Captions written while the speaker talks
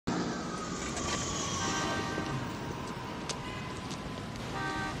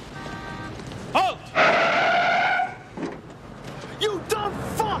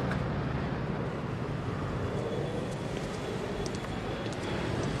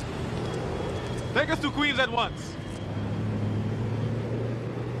Take us to Queens at once.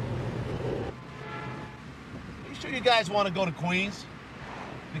 You sure you guys want to go to Queens?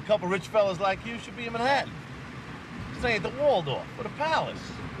 A couple rich fellas like you should be in Manhattan. Stay at the Waldorf or the Palace.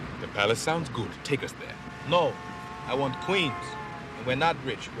 The Palace sounds good. Take us there. No, I want Queens. And we're not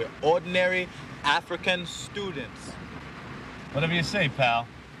rich. We're ordinary African students. Whatever you say, pal.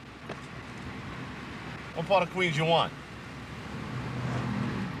 What part of Queens you want?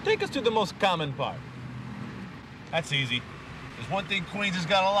 Take us to the most common part. That's easy. There's one thing Queens has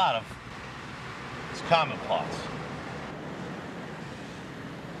got a lot of. It's common parts.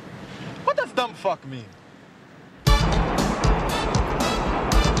 What does dumb fuck mean?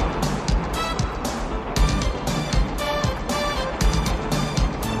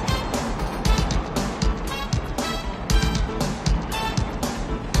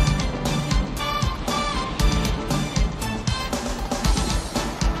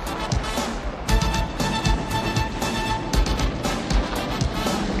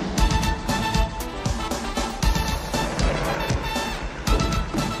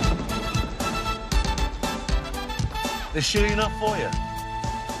 This shit enough for you?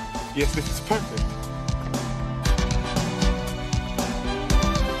 Yes, this is perfect.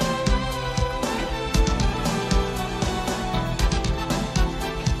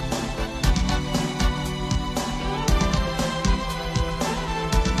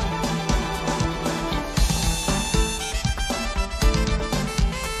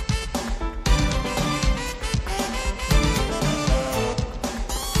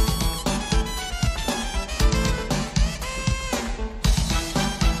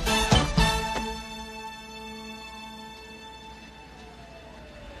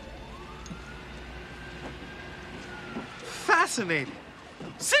 Fascinating.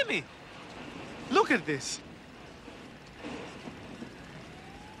 Simi, look at this.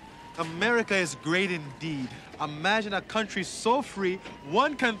 America is great indeed. Imagine a country so free,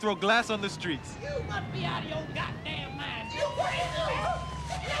 one can throw glass on the streets. You must be out of your goddamn mind. You crazy?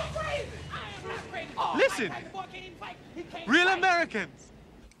 You crazy? I am not crazy. Oh, Listen, boy can't even fight. He can't real fight. Americans.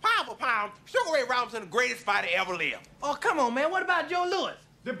 Pound for pound, Sugar Ray Robinson, the greatest fighter ever lived. Oh, come on, man. What about Joe Louis?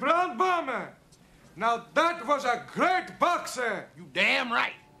 The Brown Bomber. Now that was a great boxer. You damn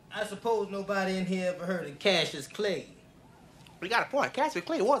right. I suppose nobody in here ever heard of Cassius Clay. We got a point. Cassius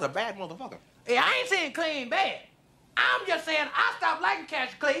Clay was a bad motherfucker. Hey, I ain't saying Clay ain't bad. I'm just saying I stopped liking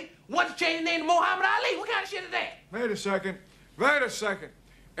Cassius Clay once he changed his name to Muhammad Ali. What kind of shit is that? Wait a second. Wait a second.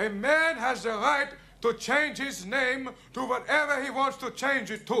 A man has the right to change his name to whatever he wants to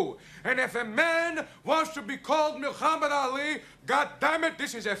change it to. And if a man wants to be called Muhammad Ali, God damn it,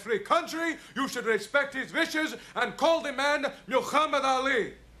 this is a free country. You should respect his wishes and call the man Muhammad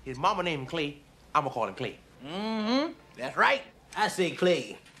Ali. His mama named him Clay. I'm gonna call him Clay. Mm-hmm. That's right. I say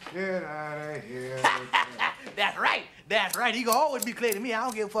Clay. Get out of here. That's right. That's right. He gonna always be Clay to me. I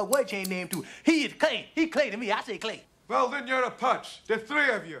don't give a fuck what change name to. He is Clay. He Clay to me. I say Clay. Well, then you're a putz. The three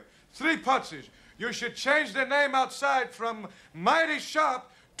of you. Three putzes. You should change the name outside from Mighty Sharp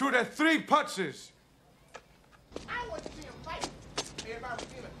to the Three Putzes. I want to see him fight. Everybody was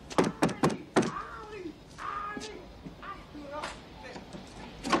feeling.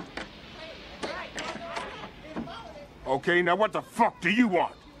 Okay, now what the fuck do you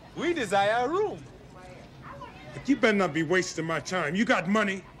want? We desire a room. But you better not be wasting my time. You got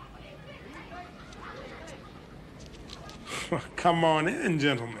money? Come on in,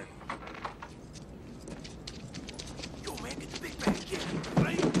 gentlemen. Yo, man, get the big bag, kid.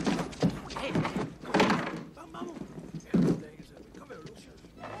 Hey.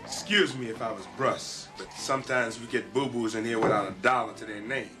 Excuse me if I was brusque, but sometimes we get boo-boos in here without a dollar to their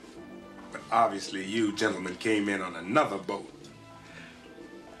name. But obviously you gentlemen came in on another boat.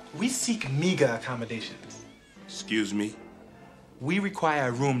 We seek meager accommodations. Excuse me? We require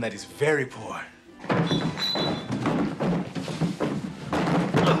a room that is very poor.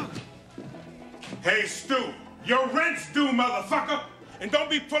 Hey, Stu, your rent's due, motherfucker! And don't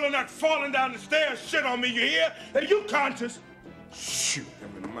be pulling that falling down the stairs shit on me, you hear? Are you conscious? Shoot,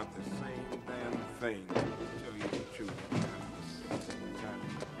 I'm not the same damn thing. To tell you the truth.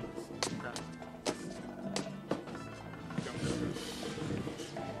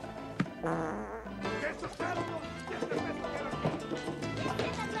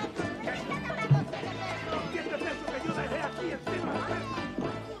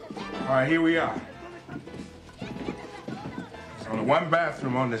 All right, here we are. There's only one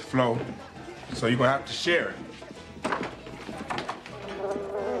bathroom on this floor, so you're gonna have to share it.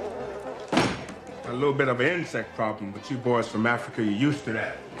 A little bit of an insect problem, but you boys from Africa, you're used to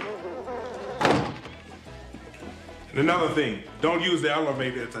that. And another thing, don't use the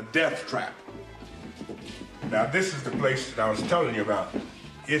elevator, it's a death trap. Now, this is the place that I was telling you about.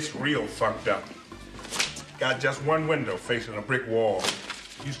 It's real fucked up. Got just one window facing a brick wall.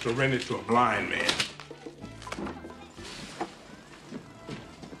 Used to rent it to a blind man.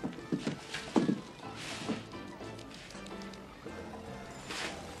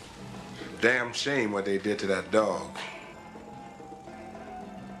 Damn shame what they did to that dog.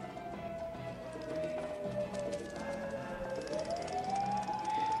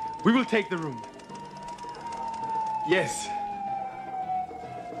 We will take the room. Yes.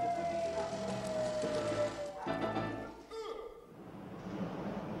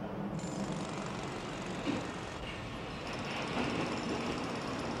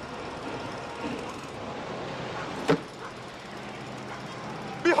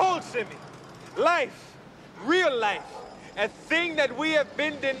 Behold, Simi, life, real life, a thing that we have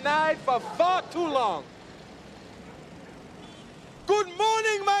been denied for far too long. Good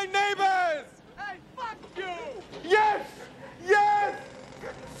morning, my neighbors!